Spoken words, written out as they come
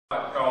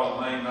I'd like to call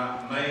the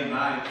May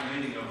 9th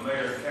meeting of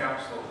Mayor and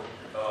Council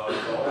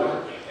to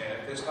order. And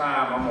at this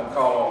time, I'm going to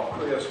call on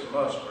Chris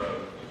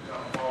Musgrove to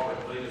come forward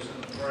and lead us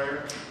in the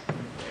prayer.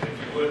 And if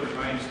you would,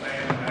 remain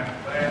standing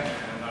after that,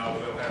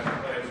 and we'll have the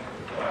pledge of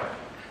the flag.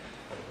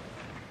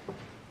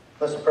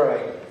 Let's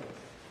pray.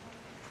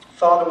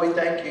 Father, we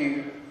thank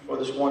you for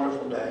this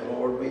wonderful day,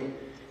 Lord. We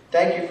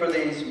thank you for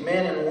these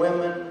men and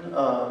women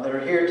that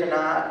are here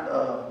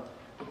tonight.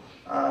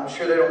 I'm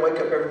sure they don't wake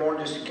up every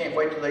morning just can't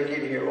wait till they get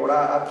here, Lord.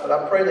 But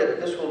I pray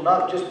that this will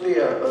not just be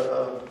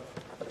a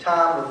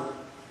time of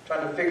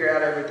trying to figure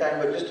out everything,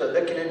 but just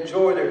they can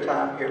enjoy their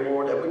time here,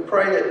 Lord. That we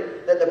pray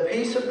that the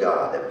peace of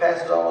God that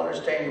passes all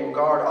understanding will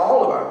guard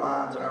all of our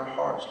minds and our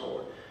hearts,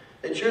 Lord.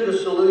 That you're the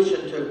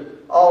solution to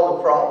all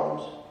the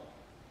problems.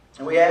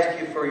 And we ask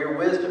you for your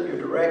wisdom, your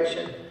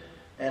direction,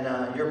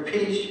 and your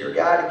peace, your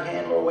guiding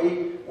hand, Lord.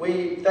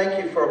 We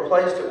thank you for a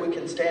place that we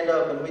can stand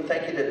up, and we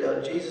thank you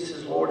that Jesus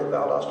is Lord in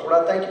Valdosta. Lord,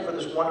 I thank you for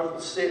this wonderful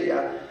city.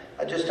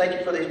 I just thank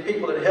you for these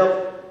people that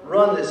help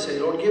run this city.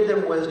 Lord, give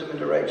them wisdom and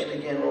direction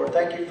again, Lord.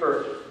 Thank you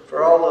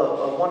for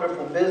all the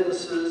wonderful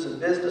businesses and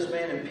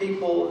businessmen and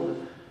people.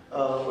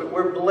 And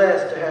we're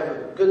blessed to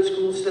have good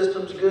school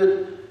systems,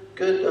 good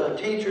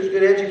teachers,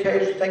 good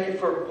educators. Thank you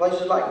for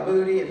places like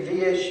Moody and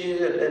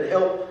VSU that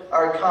help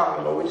our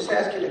economy, Lord. We just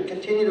ask you to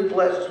continue to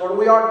bless us, Lord.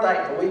 We are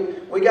thankful.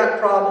 We got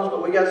problems,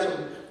 but we got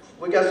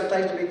some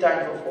things to be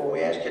thankful for.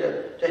 We ask you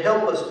to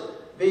help us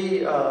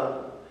be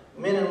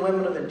men and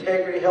women of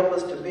integrity. Help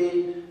us to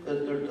be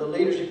the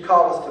leaders you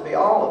call us to be,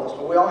 all of us.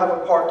 But we all have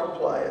a part to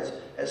play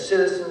as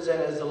citizens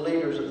and as the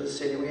leaders of the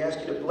city. We ask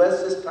you to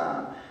bless this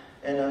time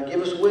and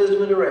give us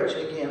wisdom and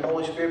direction. Again,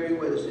 Holy Spirit, be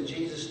with us. In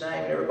Jesus'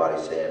 name, and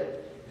everybody said,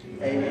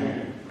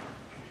 Amen.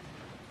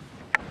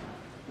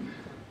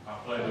 I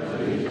pledge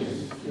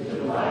allegiance to the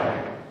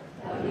flag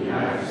of the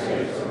United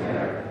States of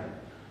America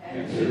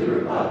and to the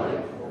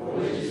republic